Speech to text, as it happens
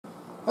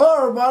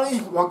Hello everybody,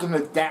 welcome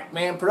to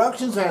Dakman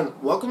Productions and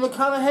welcome to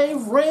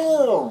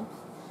Apparel.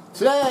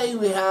 Today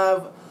we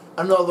have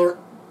another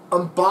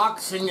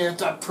unboxing and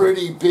it's a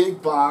pretty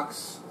big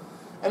box.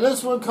 And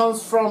this one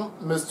comes from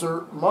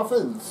Mr.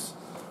 Muffin's.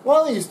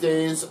 One of these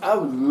days I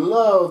would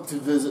love to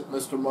visit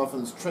Mr.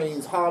 Muffin's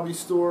Trains Hobby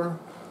Store.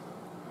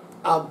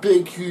 A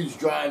big huge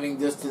driving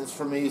distance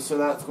for me, so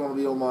that's going to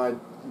be on my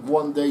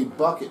one-day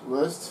bucket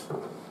list.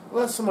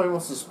 Unless somebody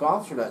wants to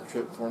sponsor that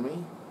trip for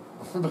me.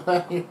 But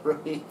at any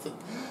rate,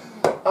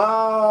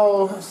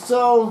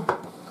 so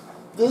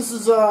this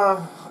is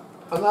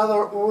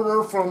another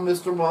order from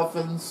Mr.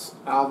 Muffin's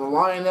out of the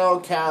Lionel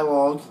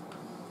catalog.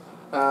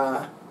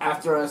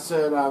 After I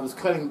said I was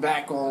cutting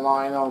back on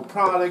Lionel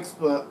products,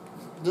 but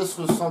this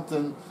was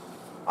something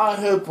I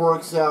hope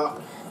works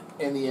out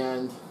in the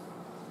end.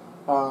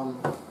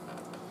 At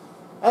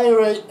any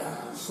rate,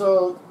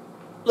 so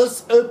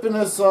let's open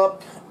this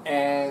up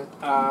and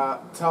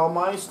tell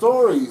my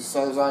stories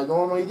as I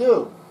normally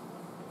do.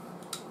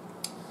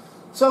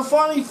 So,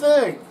 funny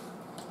thing,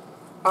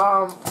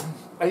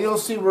 and you'll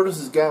see where this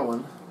is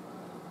going.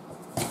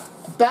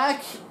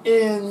 Back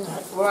in,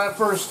 when I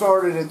first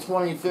started in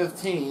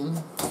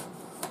 2015,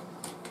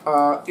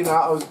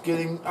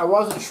 I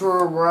wasn't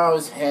sure where I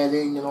was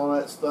heading and all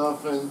that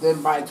stuff, and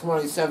then by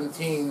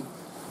 2017,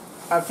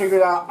 I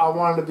figured out I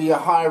wanted to be a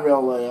high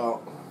rail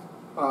layout,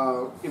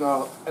 and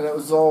it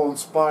was all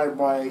inspired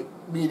by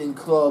meeting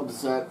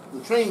clubs at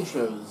the train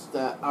shows,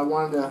 that I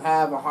wanted to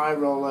have a high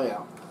rail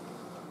layout.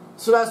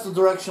 So that's the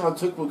direction I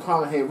took with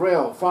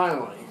Apparel,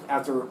 finally,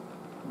 after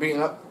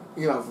being up,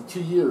 for 2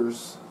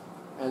 years,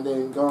 and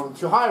then going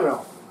to high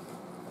rail.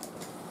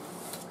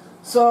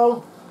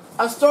 So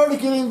I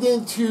started getting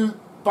into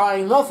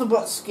buying nothing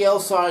but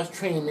scale size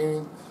train,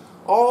 meaning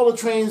all the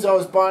trains I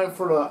was buying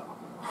for the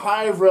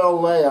high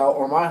rail layout,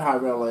 or my high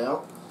rail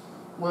layout,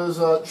 was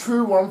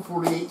true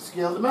 1/48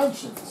 scale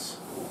dimensions.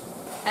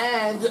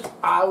 And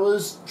I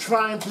was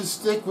trying to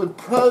stick with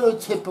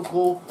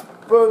prototypical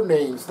road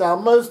names. Now,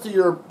 most of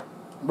your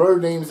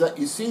road names that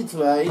you see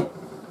today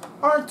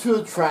aren't too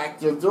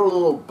attractive. They're a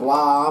little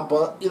blah,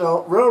 but,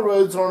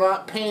 railroads are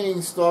not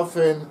painting stuff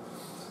in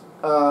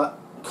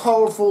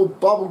colorful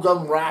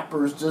bubblegum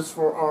wrappers just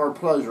for our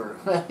pleasure.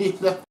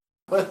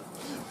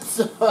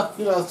 So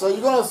you're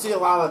going to see a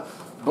lot of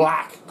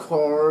black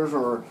cars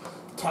or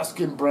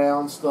Tuscan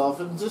brown stuff,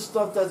 and just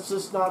stuff that's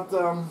just not,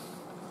 God,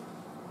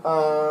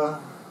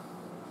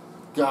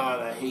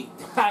 I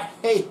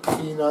hate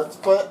peanuts,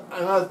 but I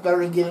know it's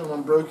better than getting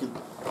one broken.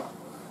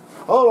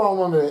 Hold on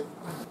 1 minute.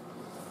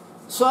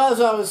 So as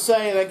I was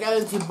saying, I got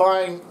into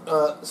buying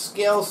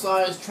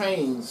scale-sized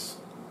trains,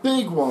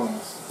 big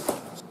ones.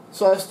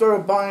 So I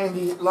started buying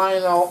the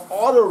Lionel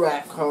auto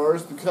rack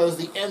cars because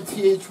the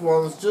NTH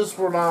ones just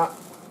were not,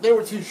 they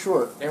were too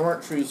short. They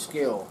weren't true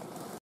scale.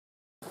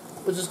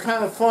 Which is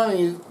kind of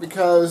funny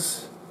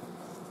because,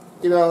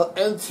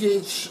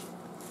 NTH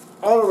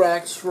auto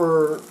racks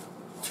were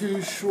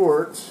too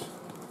short.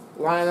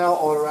 Lionel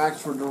auto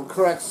racks were the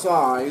correct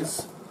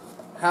size.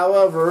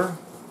 However,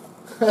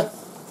 the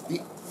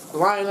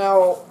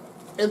Lionel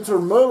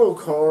intermodal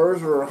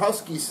cars or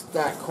Husky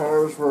stack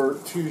cars were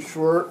too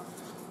short,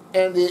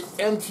 and the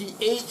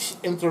NTH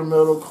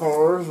intermodal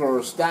cars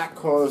or stack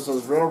cars,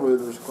 as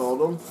railroaders called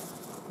them,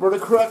 were the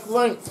correct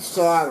length.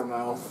 So I don't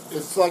know.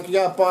 It's like you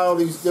got to buy all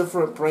these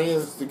different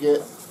brands to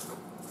get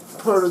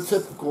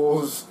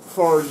prototypical as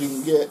far as you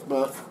can get,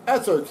 but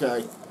that's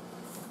okay.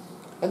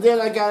 And then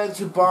I got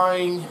into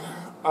buying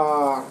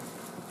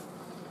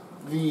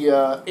the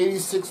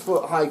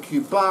 86ft High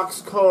Cube box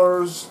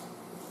cars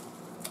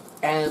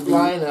and the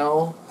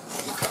Lionel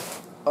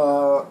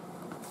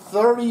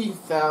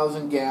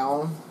 30,000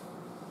 gallon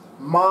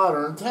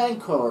modern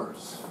tank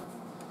cars.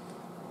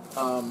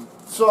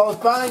 So I was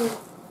buying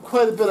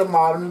quite a bit of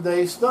modern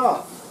day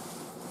stuff,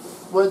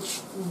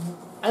 which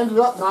ended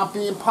up not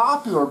being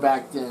popular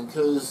back then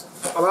because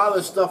a lot of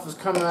this stuff was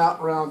coming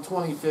out around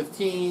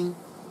 2015,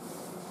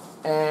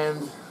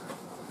 and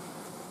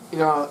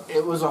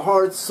it was a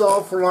hard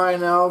sell for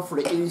Lionel for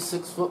the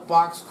 86-foot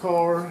box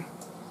car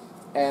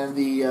and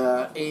the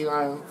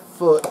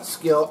 89-foot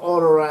scale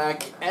auto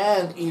rack,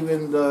 and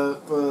even the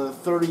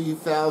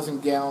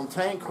 30,000 gallon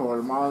tank car.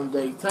 The modern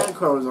day tank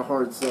car was a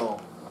hard sell.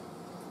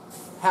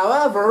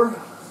 However,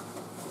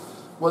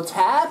 what's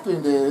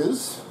happened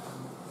is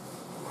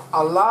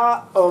a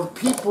lot of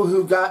people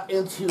who got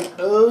into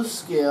O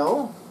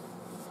scale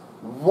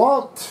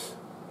want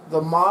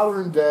the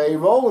modern day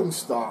rolling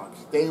stock.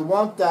 They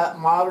want that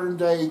modern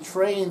day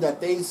train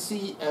that they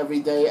see every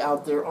day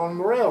out there on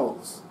the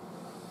rails.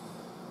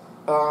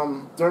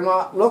 They're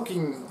not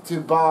looking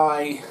to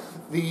buy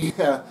the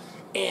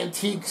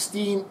antique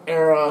steam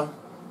era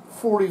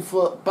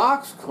 40-foot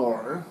box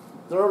car.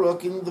 They're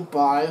looking to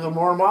buy the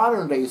more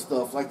modern day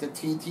stuff like the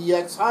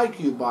TTX High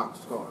Cube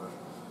box car.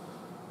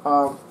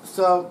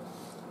 So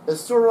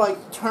it's sort of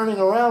like turning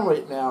around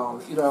right now.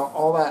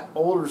 All that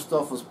older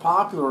stuff was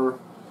popular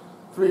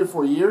 3 or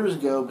 4 years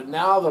ago, but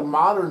now the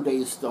modern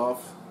day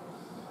stuff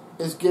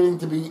is getting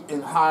to be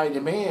in high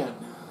demand.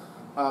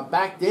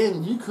 Back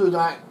then, you could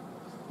not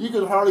you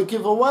could hardly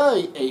give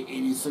away a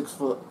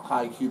 86-foot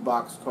high cube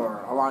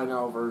boxcar, a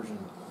Lionel version.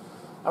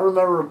 I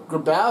remember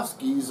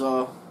Grabowski's,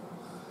 I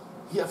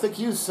think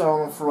he was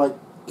selling them for like,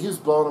 he was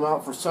blowing them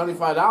out for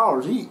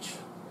 $75 each,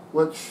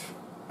 which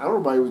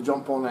everybody would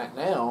jump on that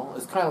now.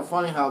 It's kind of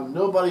funny how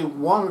nobody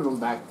wanted them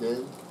back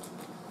then.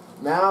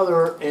 Now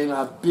they're in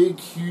a big,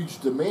 huge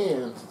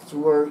demand to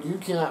where you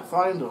cannot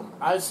find them.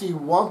 I see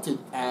wanted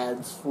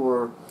ads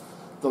for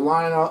the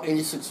Lionel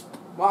 86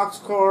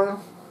 boxcar,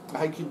 the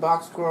high cube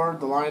boxcar,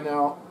 the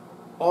Lionel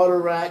auto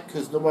rack,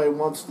 because nobody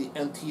wants the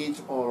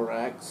MTH auto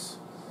racks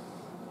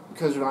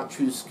because they're not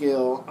true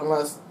scale,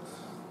 unless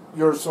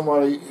you're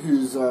somebody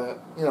who's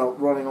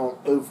running on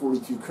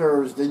 042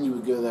 curves, then you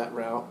would go that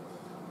route.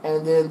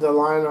 And then the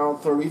Lionel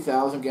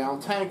 30,000 gallon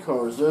tank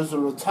cars. Those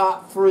are the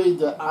top three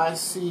that I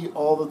see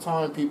all the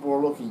time people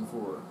are looking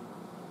for.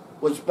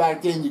 Which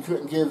back then you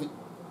couldn't give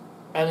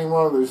any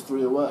one of those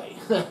three away.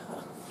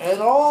 And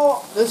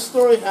all this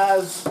story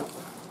has,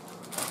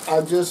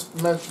 I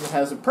just mentioned,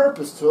 has a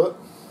purpose to it.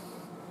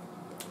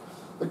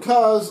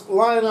 Because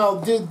Lionel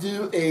did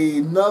do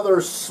another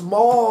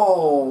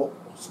small,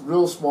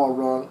 real small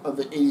run of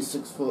the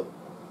 86-foot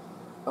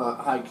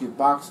high cube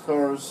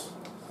boxcars.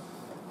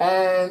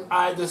 And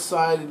I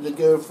decided to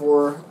go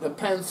for the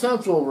Penn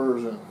Central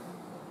version.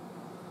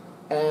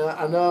 And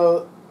I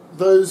know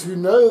those who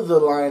know the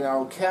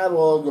Lionel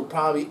catalog are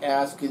probably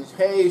asking,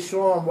 hey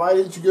Sean, why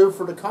didn't you go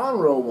for the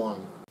Conrail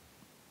one?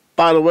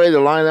 By the way, the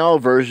Lionel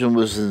version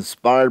was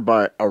inspired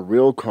by a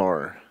real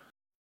car.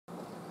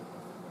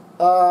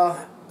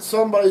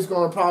 Somebody's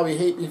going to probably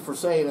hate me for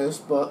saying this,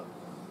 but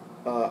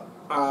for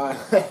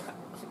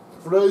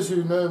those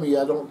who know me,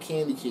 I don't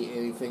candy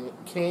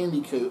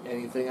coat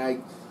anything.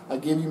 I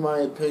give you my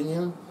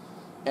opinion,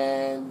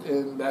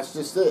 and that's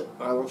just it.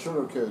 I don't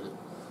sugarcoat it.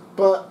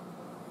 But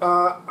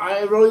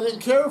I really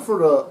didn't care for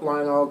the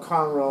Lionel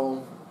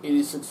Conrail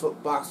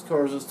 86-foot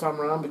boxcars this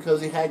time around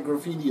because he had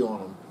graffiti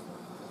on them.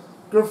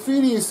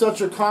 Graffiti is such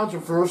a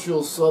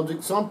controversial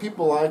subject. Some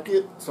people like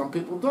it, some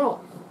people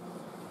don't.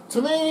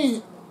 To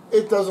me,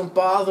 it doesn't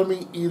bother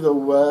me either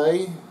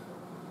way,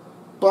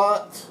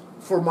 but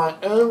for my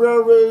own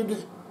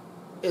railroad,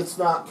 it's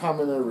not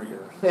coming over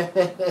here.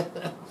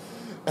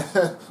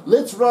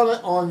 Let's run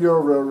it on your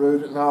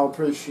railroad, and I'll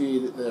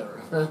appreciate it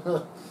there.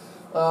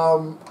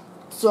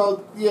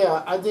 So,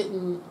 yeah, I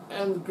didn't,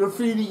 and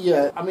graffiti,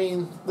 yeah, I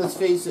mean, let's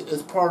face it,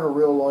 it's part of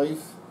real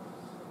life.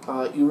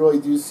 You really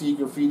do see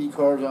graffiti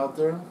cars out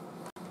there.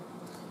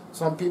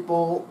 Some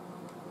people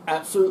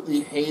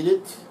absolutely hate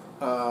it.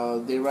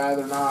 They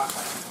rather not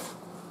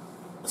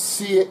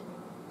see it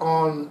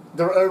on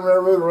their own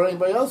railroad or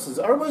anybody else's.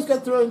 Everybody's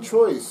got their own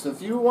choice.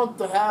 If you want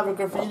to have a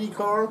graffiti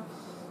car,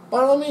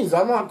 by all means,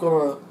 I'm not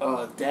going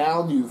to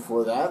down you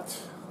for that.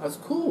 That's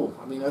cool.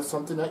 I mean, that's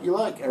something that you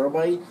like.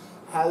 Everybody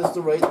has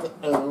the right to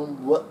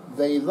own what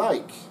they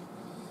like.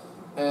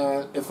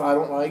 And if I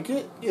don't like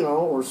it,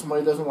 or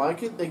somebody doesn't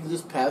like it, they can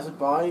just pass it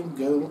by and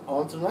go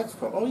on to the next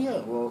car. Oh,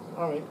 yeah, well,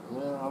 all right.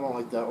 Well, I don't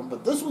like that one,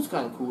 but this one's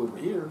kind of cool over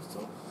here.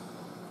 So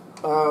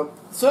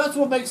that's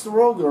what makes the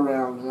world go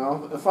around,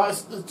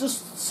 It's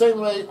just the same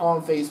way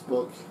on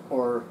Facebook,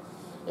 or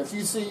if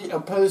you see a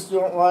post you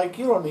don't like,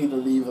 you don't need to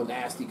leave a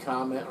nasty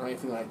comment or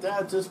anything like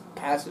that. Just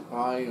pass it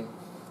by and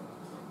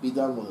be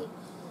done with it.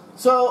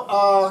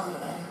 So,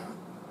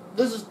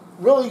 this is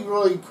really,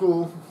 really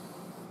cool.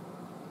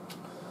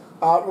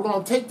 We're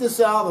going to take this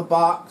out of the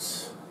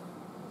box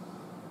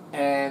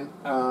and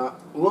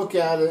look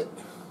at it.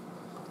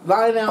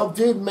 Lionel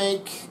did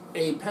make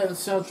a Penn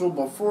Central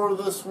before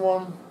this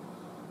one.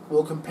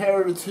 We'll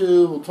compare the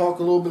two. We'll talk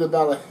a little bit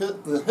about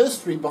the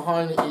history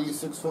behind the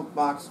 86-foot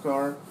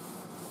boxcar.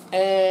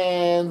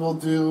 And we'll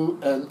do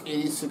an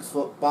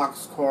 86-foot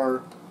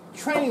boxcar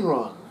train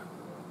run.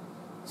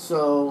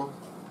 So,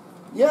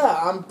 yeah,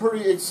 I'm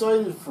pretty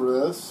excited for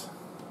this.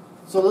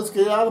 So let's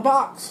get it out of the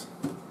box.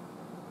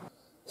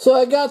 So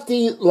I got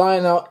the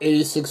Lionel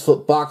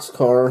 86-foot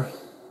boxcar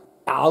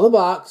out of the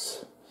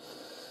box.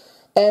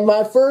 And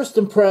my first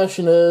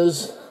impression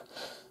is,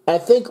 I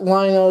think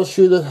Lionel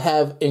should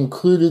have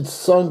included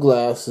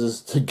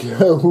sunglasses to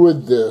go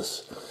with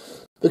this.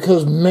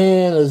 Because,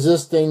 man, is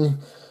this thing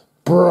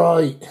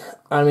bright.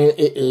 I mean,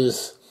 it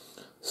is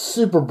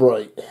super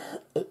bright.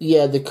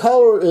 Yeah, the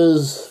color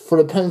is,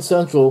 for the Penn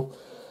Central,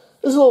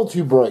 is a little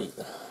too bright.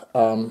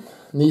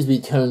 Needs to be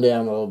toned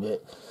down a little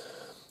bit.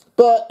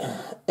 But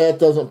it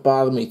doesn't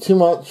bother me too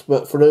much.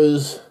 But for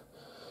those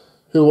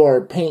who are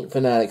paint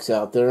fanatics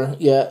out there,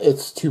 yeah,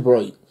 it's too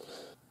bright.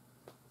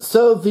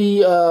 So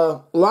the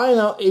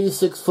Lionel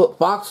 86-foot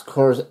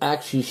boxcars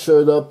actually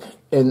showed up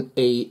in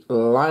a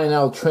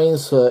Lionel train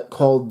set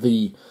called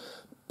the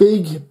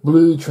Big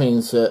Blue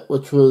train set,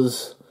 which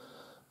was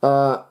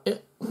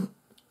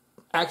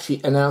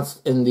actually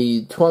announced in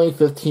the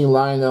 2015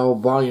 Lionel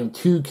Volume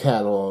 2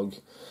 catalog.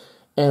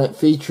 And it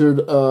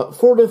featured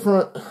 4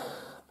 different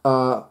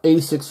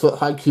 86-foot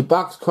high cube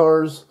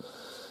boxcars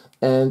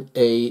and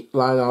a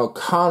Lionel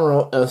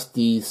Conrail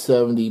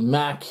SD70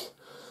 Mac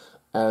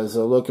as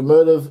a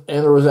locomotive.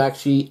 And there was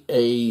actually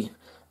a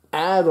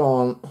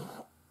add-on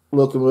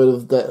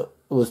locomotive that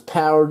was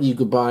powered you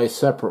could buy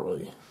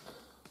separately.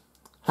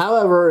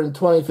 However, in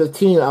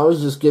 2015, I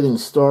was just getting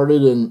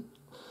started, and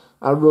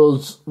I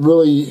was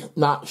really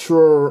not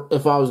sure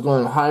if I was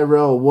going high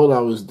rail or what I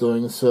was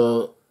doing.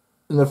 So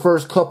in the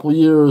first couple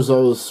years, I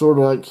was sort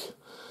of like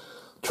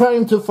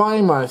trying to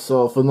find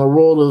myself in the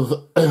world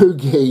of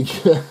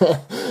O-gauge,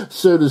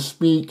 so to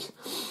speak.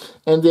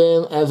 And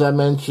then, as I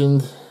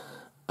mentioned,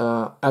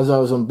 as I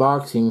was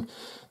unboxing,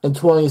 in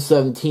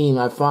 2017,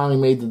 I finally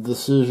made the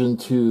decision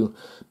to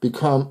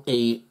become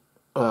a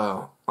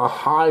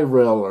high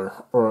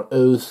railer, or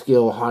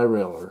O-scale high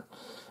railer.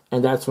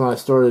 And that's when I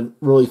started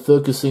really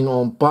focusing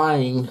on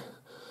buying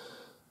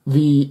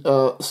the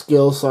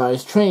scale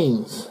size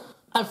trains.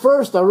 At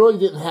first, I really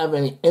didn't have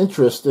any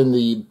interest in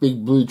the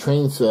big blue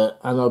train set.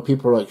 I know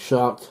people are like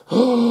shocked.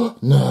 Oh,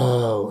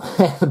 no.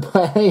 But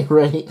at any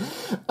rate,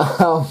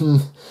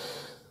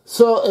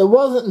 so it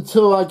wasn't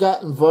until I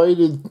got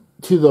invited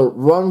to the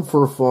Run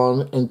for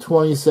Fun in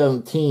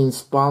 2017,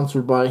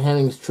 sponsored by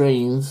Henning's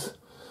Trains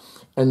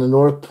and the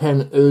North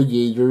Penn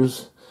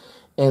O-Gaugers,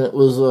 and it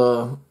was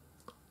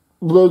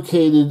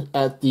located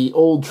at the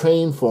old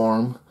train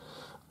farm.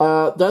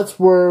 That's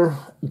where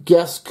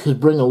guests could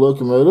bring a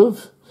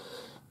locomotive,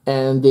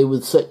 and they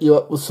would set you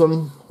up with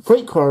some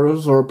freight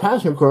cars or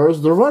passenger cars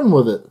to run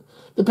with it,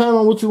 depending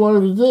on what you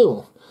wanted to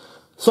do.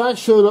 So I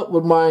showed up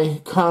with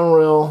my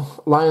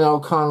Conrail,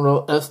 Lionel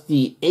Conrail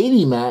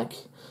SD80 Mac,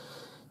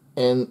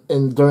 and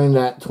during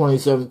that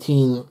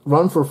 2017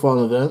 Run for Fun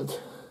event,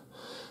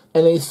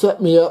 and they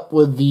set me up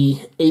with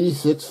the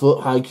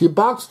 86-foot high cube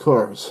box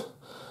cars.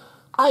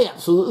 I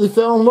absolutely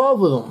fell in love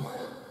with them.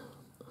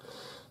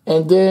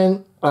 And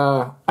then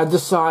I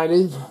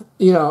decided,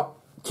 to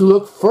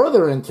look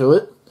further into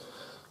it.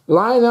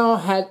 Lionel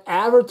had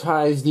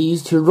advertised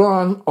these to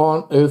run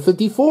on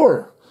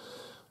 054,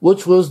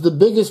 which was the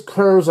biggest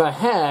curves I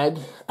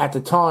had at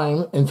the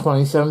time in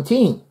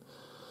 2017.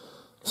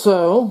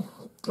 So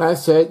I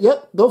said,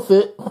 yep, they'll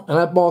fit, and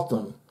I bought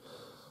them.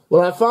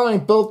 When I finally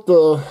built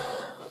the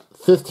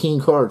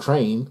 15-car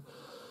train,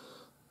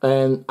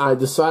 and I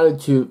decided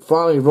to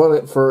finally run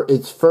it for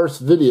its first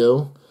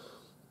video,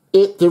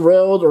 it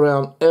derailed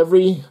around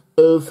every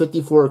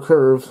 054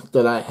 curve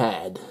that I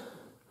had.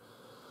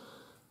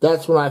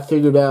 That's when I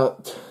figured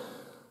out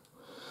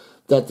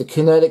that the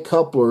kinetic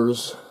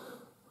couplers,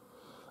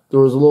 there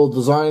was a little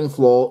design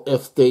flaw.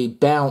 If they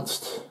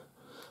bounced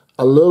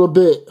a little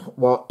bit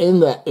while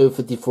in that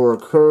 054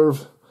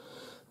 curve,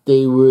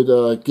 they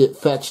would get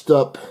fetched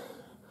up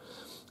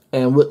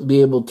and wouldn't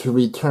be able to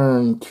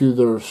return to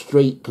their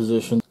straight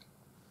position.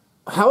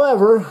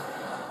 However,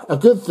 a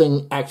good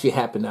thing actually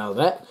happened out of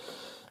that.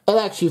 It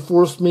actually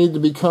forced me to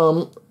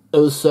become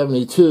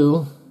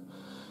 072,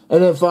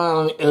 and then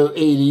finally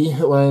 080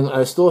 when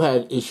I still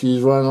had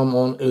issues running them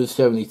on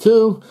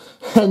 072,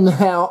 and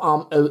now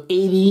I'm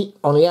 080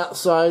 on the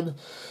outside,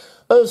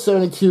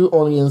 072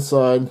 on the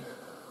inside.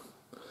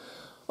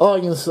 All I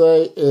can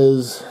say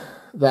is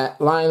that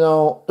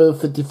Lionel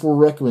 054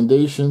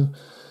 recommendation,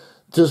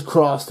 just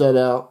cross that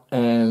out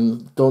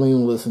and don't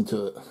even listen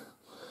to it.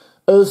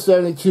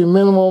 072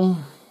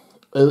 minimum,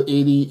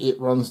 080 it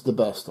runs the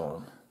best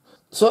on.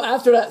 So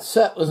after that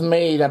set was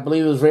made, I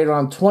believe it was right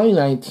around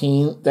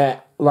 2019,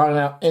 that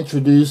Lionel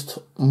introduced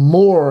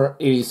more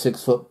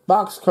 86-foot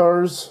box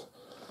cars.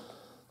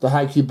 The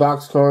high cube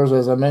box cars,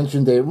 as I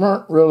mentioned, they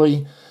weren't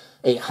really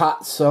a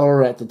hot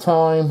seller at the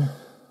time.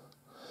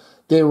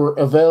 They were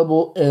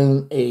available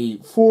in a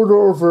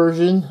 4-door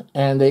version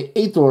and a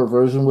 8-door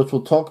version, which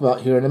we'll talk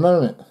about here in a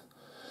moment.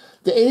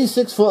 The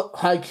 86-foot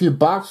high cube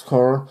box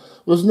car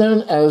was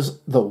known as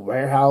the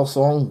warehouse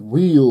on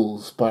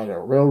wheels by the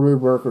railroad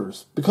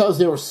workers because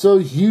they were so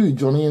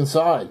huge on the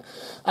inside.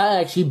 I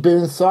actually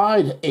been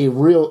inside a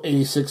real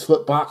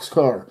 86-foot box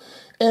car,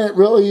 and it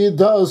really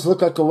does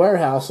look like a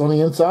warehouse on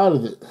the inside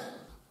of it.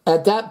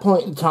 At that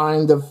point in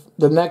time,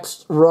 the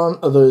next run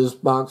of those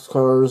box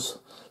cars,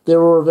 they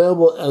were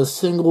available as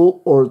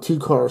single or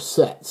 2-car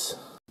sets.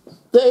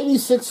 The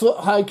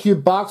 86-foot high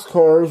cube box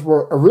cars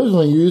were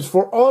originally used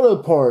for auto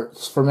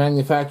parts for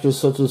manufacturers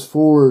such as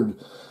Ford,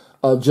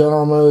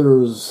 General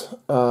Motors,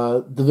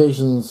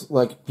 divisions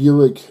like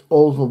Buick,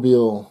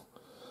 Oldsmobile,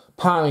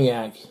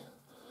 Pontiac,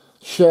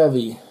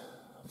 Chevy.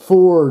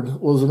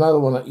 Ford was another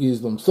one that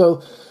used them.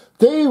 So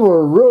they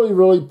were really,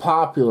 really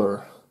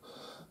popular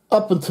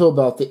up until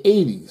about the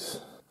 80s.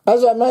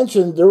 As I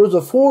mentioned, there was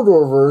a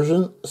 4-door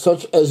version,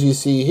 such as you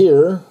see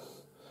here,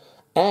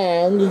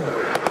 and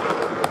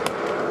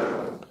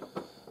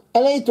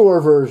an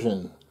 8-door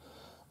version.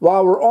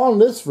 While we're on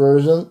this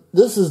version,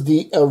 this is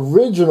the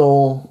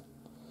original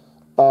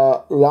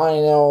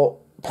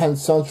Lionel Penn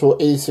Central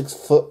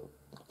 86-foot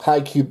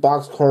high cube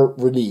box car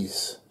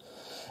release.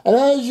 And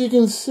as you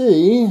can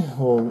see,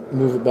 we'll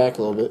move it back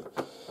a little bit,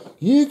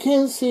 you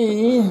can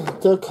see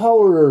the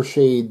color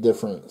shade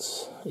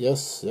difference.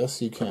 Yes,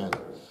 you can.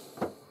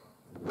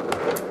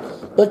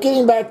 But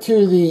getting back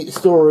to the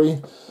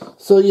story,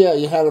 so yeah,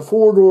 you had a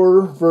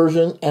 4-door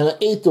version and an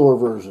 8-door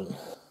version.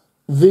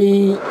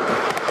 The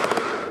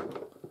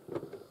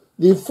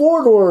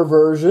 4-door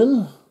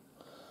version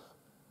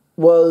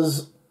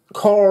was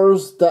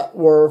cars that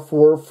were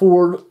for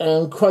Ford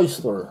and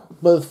Chrysler.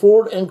 Both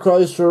Ford and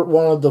Chrysler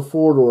wanted the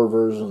four-door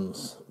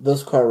versions.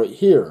 This car right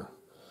here.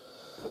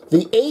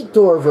 The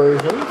 8-door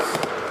versions,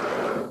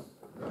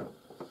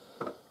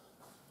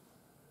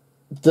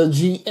 the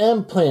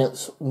GM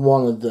plants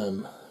wanted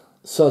them,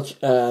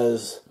 such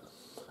as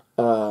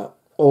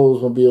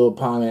Oldsmobile,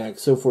 Pontiac,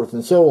 so forth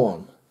and so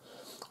on.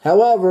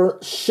 However,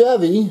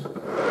 Chevy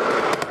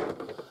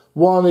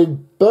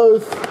wanted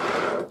both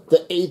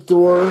the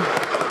 8-door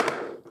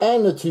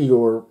and the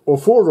 2-door or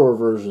 4-door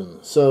version.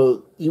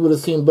 So you would have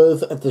seen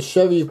both at the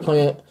Chevy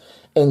plant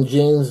in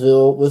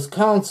Janesville,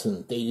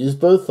 Wisconsin. They used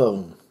both of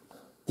them.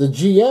 The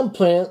GM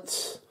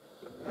plants,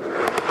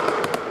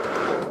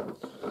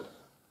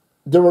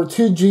 there were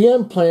 2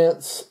 GM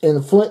plants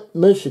in Flint,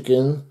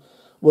 Michigan,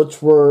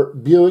 which were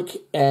Buick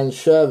and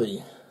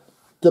Chevy.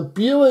 The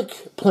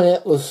Buick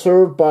plant was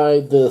served by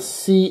the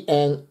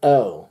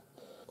C&O.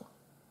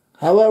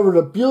 However,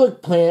 the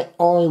Buick plant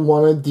only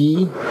wanted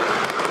the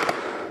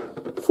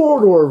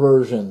 4-door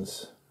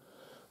versions,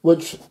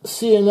 which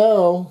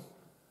C&O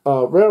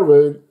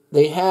Railroad,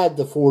 they had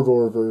the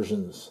 4-door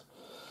versions.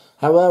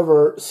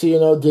 However,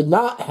 C&O did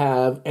not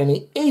have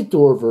any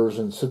 8-door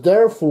versions, so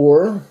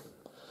therefore,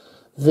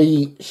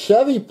 the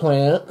Chevy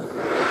plant,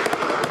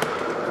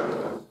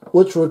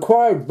 which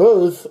required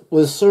both,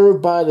 was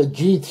served by the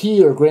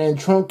GT or Grand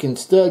Trunk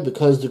instead,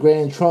 because the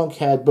Grand Trunk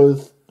had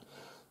both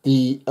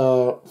the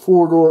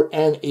 4-door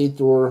and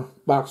 8-door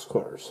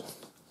boxcars.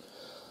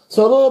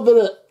 So a little bit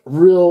of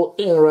real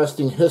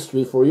interesting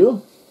history for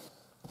you.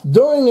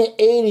 During the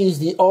 80s,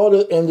 the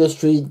auto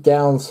industry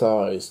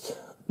downsized.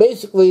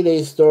 Basically,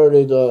 they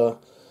started,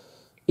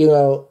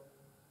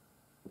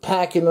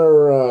 packing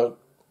their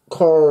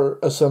car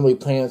assembly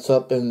plants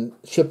up and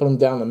shipping them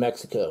down to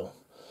Mexico.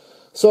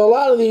 So a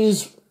lot of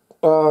these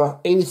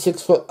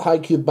 86-foot high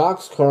cube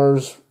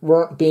boxcars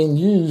weren't being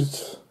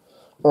used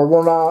or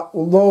were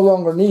no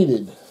longer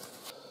needed.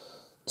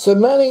 So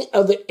many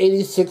of the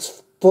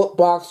 86-foot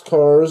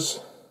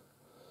boxcars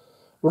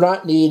were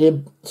not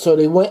needed, so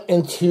they went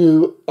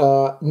into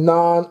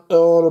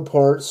non-auto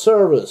parts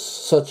service,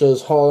 such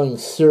as hauling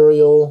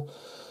cereal,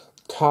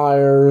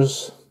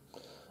 tires,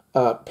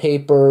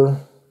 paper,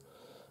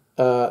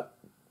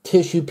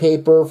 tissue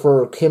paper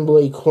for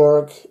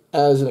Kimberly-Clark,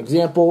 as an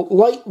example.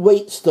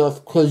 Lightweight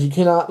stuff, because you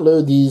cannot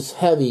load these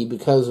heavy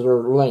because of their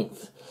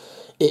length.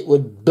 It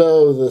would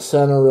bow the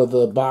center of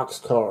the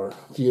boxcar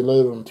if you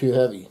load them too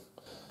heavy.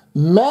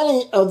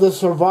 Many of the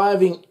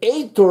surviving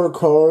 8-door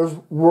cars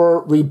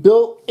were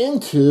rebuilt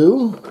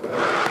into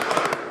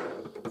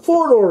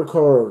 4-door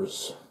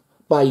cars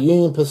by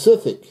Union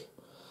Pacific.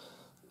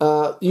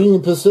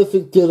 Union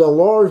Pacific did a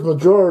large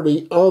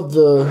majority of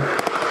the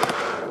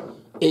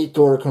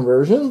 8-door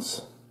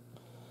conversions.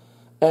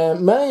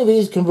 And many of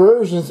these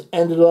conversions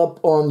ended up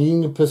on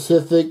Union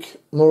Pacific,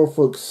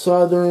 Norfolk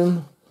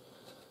Southern,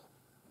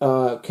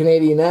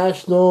 Canadian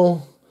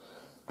National,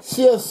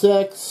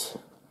 CSX.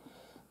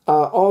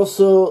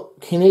 Also,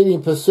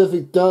 Canadian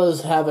Pacific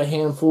does have a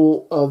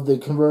handful of the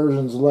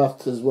conversions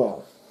left as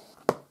well.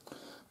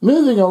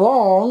 Moving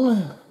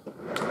along,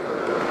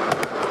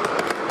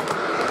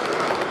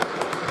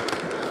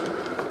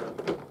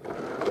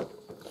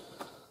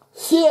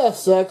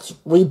 CSX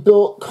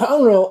rebuilt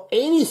Lionel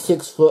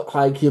 86-foot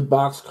high cube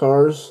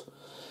boxcars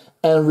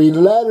and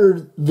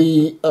relettered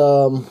the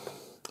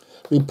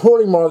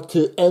reporting mark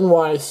to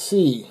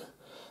NYC.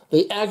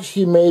 They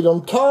actually made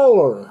them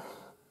taller.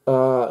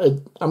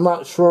 I'm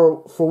not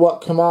sure for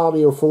what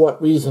commodity or for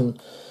what reason,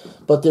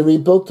 but they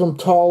rebuilt them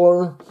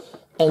taller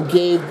and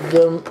gave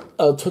them,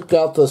 took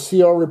out the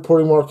CR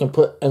reporting mark and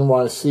put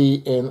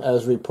NYC in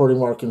as reporting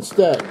mark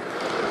instead.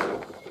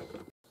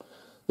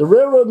 The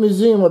Railroad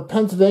Museum of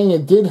Pennsylvania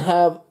did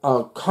have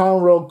a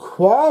Conrail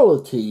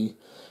quality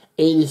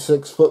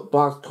 86-foot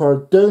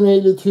boxcar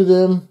donated to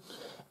them,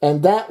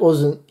 and that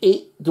was an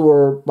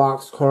 8-door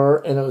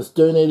boxcar, and it was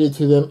donated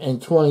to them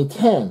in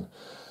 2010.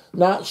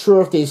 Not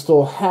sure if they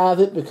still have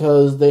it,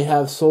 because they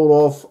have sold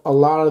off a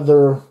lot of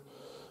their,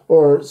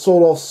 or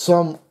sold off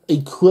some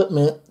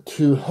equipment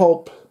to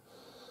help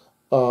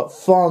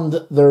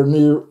fund their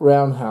new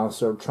roundhouse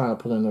they're trying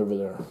to put in over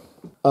there.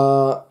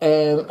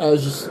 And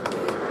as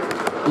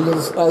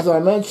I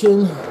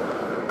mentioned,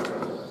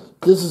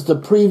 this is the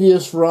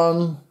previous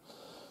run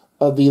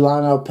of the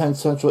Lionel Penn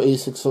Central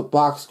 86-foot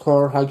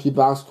boxcar, high cube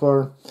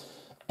boxcar,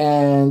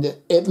 and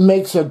it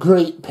makes a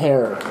great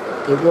pair.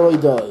 It really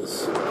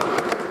does.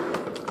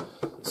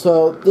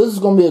 So this is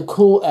going to be a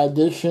cool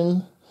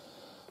addition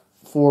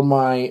for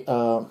my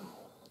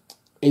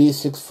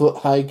 86-foot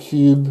high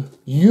cube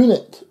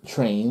unit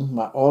train,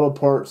 my auto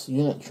parts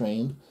unit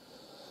train.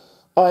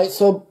 Alright,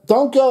 so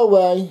don't go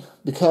away,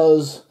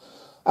 because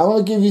I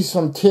want to give you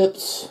some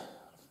tips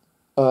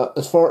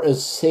as far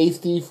as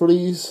safety for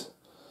these.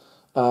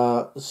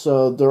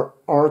 So there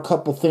are a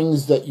couple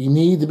things that you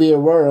need to be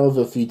aware of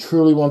if you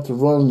truly want to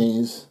run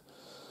these.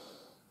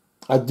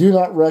 I do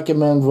not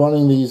recommend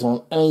running these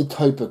on any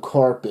type of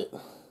carpet.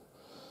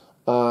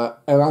 And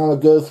I'm going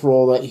to go through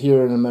all that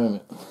here in a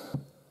moment.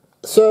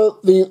 So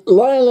the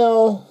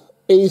Lionel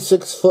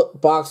 86ft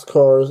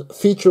boxcars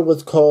feature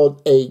what's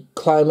called a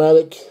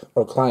climatic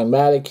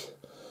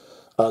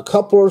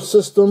coupler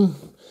system.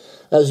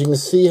 As you can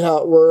see how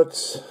it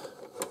works,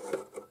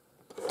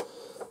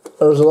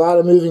 there's a lot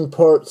of moving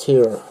parts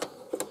here.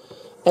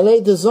 And they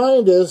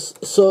designed this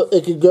so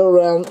it could go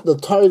around the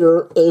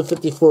tighter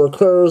 054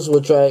 curves,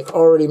 which I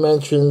already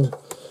mentioned.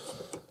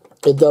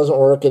 It doesn't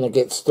work and it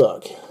gets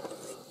stuck.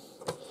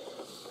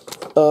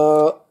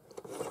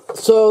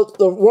 So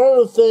one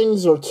of the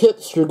things or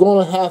tips you're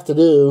going to have to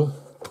do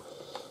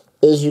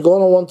is you're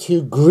going to want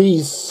to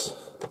grease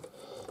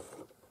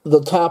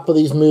the top of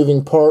these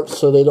moving parts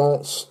so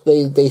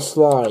they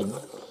slide.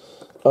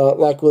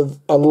 Like with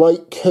a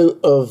light coat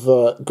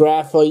of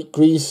graphite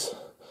grease,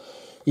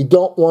 you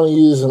don't want to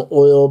use an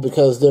oil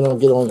because then it'll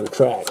get on your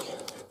track.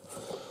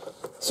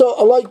 So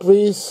a light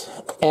grease,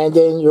 and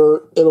then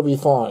it'll be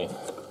fine.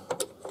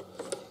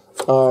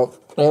 And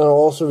it'll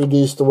also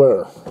reduce the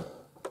wear.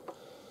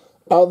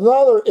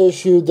 Another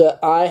issue that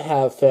I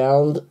have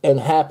found and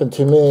happened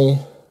to me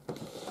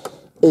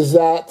is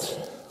that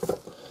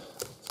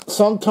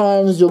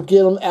sometimes you'll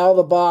get them out of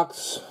the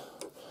box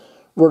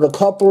where the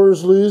coupler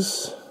is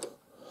loose,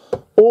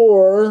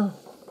 or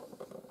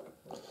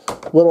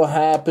what will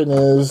happen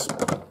is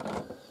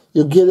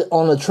you'll get it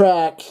on the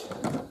track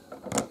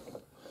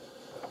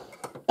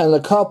and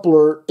the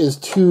coupler is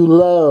too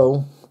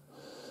low,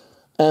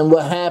 and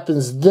what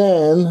happens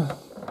then,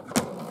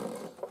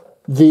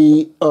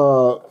 the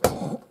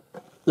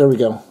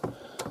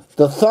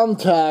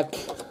thumbtack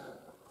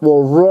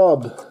will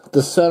rub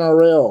the center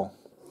rail.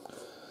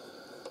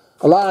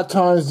 A lot of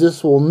times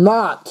this will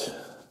not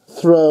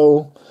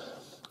throw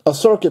a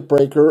circuit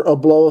breaker or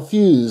blow a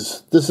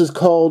fuse. This is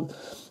called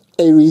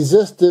a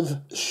resistive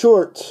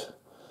short.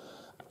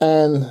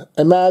 And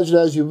imagine,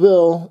 as you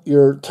will,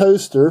 your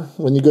toaster,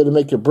 when you go to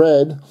make your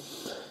bread,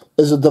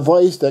 is a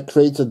device that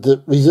creates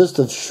a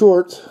resistive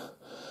short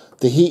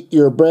to heat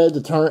your bread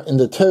to turn it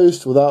into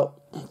toast without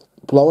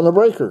blowing a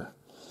breaker.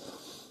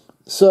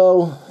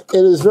 So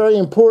it is very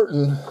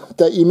important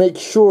that you make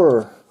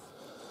sure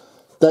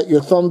that your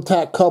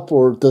thumbtack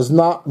coupler does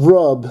not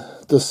rub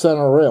the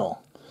center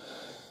rail.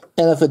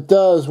 And if it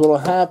does, what will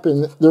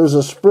happen, there's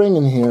a spring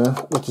in here,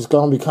 which is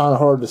going to be kind of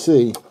hard to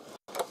see,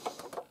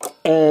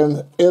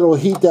 and it'll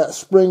heat that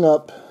spring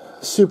up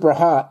super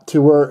hot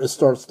to where it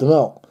starts to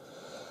melt.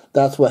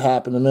 That's what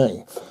happened to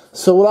me.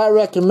 So what I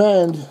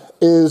recommend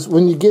is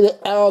when you get it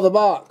out of the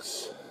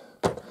box,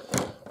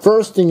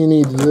 first thing you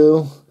need to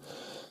do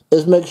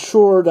is make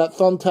sure that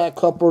thumbtack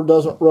coupler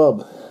doesn't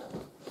rub.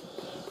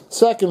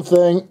 Second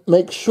thing,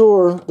 make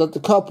sure that the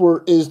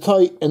coupler is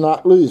tight and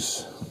not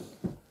loose.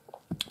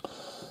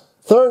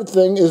 Third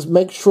thing is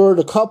make sure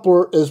the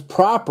coupler is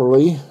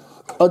properly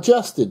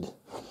adjusted.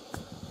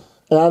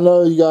 And I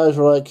know you guys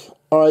are like,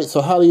 alright,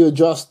 so how do you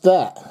adjust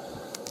that?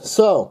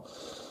 So,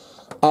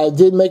 I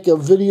did make a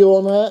video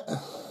on that.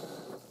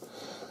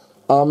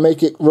 I'll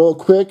make it real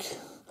quick.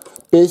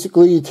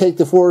 Basically, you take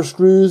the 4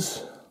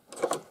 screws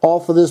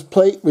off of this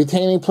plate,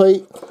 retaining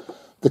plate.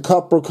 The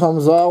coupler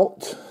comes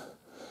out,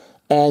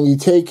 and you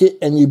take it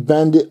and you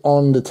bend it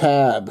on the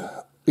tab,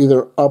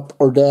 either up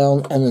or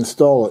down, and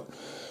install it.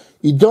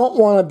 You don't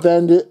want to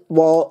bend it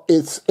while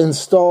it's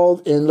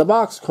installed in the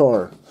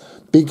boxcar,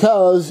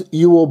 because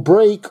you will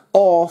break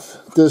off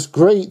this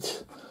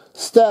great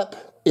step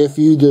if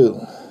you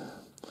do.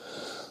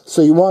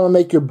 So you want to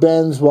make your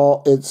bends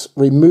while it's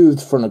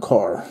removed from the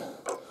car.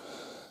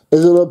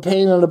 Is it a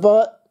pain in the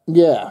butt?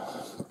 Yeah,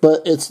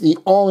 but it's the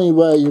only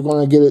way you're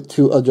going to get it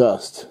to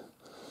adjust.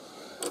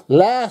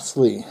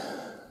 Lastly,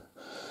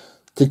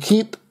 to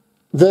keep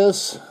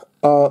this,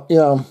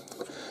 from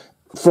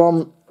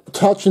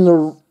touching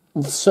the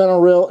center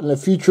rail in the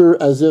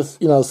future, as if,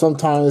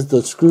 sometimes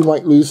the screw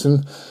might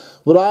loosen,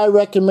 what I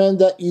recommend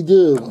that you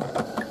do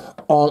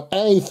on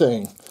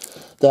anything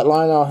that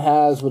Lionel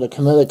has with a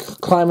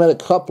climatic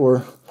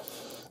coupler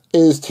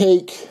is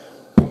take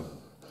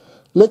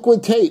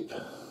liquid tape.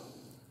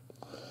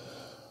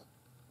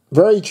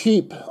 Very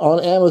cheap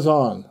on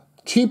Amazon.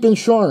 Cheap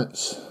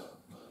insurance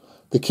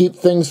to keep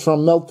things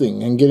from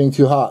melting and getting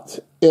too hot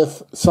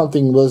if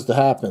something was to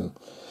happen.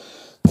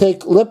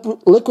 Take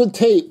liquid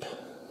tape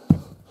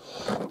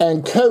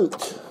and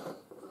coat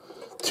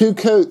 2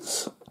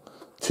 coats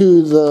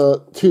to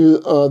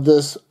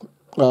this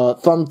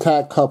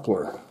thumbtack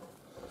coupler.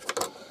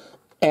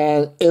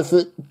 And if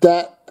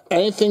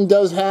anything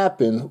does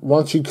happen,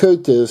 once you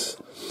coat this,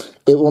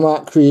 it will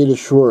not create a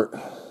short,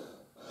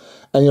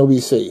 and you'll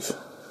be safe.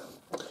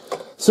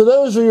 So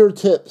those are your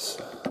tips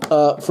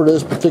for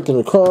this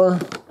particular car.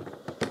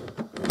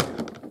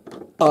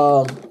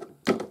 And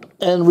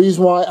the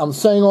reason why I'm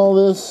saying all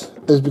this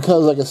is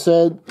because, like I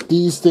said,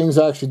 these things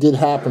actually did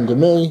happen to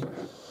me.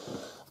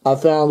 I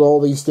found all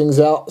these things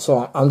out,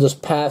 so I'm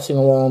just passing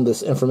along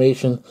this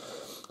information,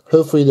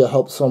 hopefully to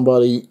help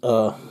somebody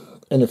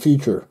in the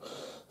future.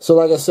 So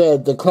like I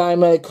said, the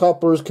climatic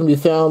couplers can be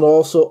found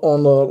also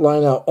on the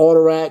Lionel auto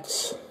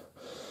racks,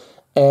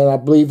 and I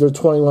believe they're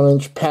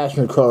 21-inch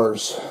passenger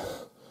cars.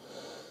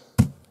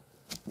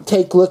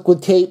 take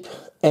liquid tape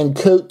and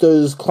coat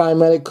those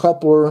climatic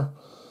coupler,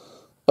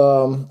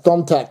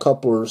 thumbtack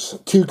couplers,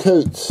 2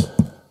 coats,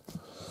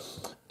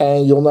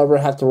 and you'll never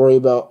have to worry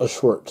about a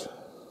short.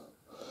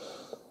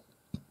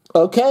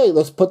 Okay,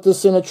 let's put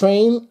this in a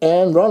train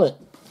and run it.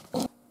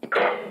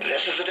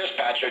 This is the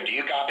dispatcher. Do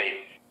you copy?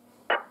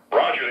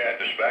 Roger that,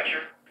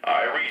 dispatcher.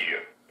 I read you.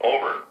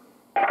 Over.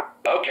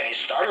 Okay,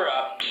 start her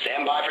up.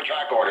 Stand by for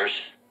track orders.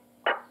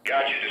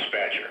 Gotcha,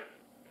 dispatcher.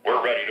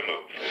 We're ready to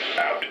move.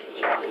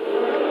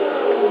 Out.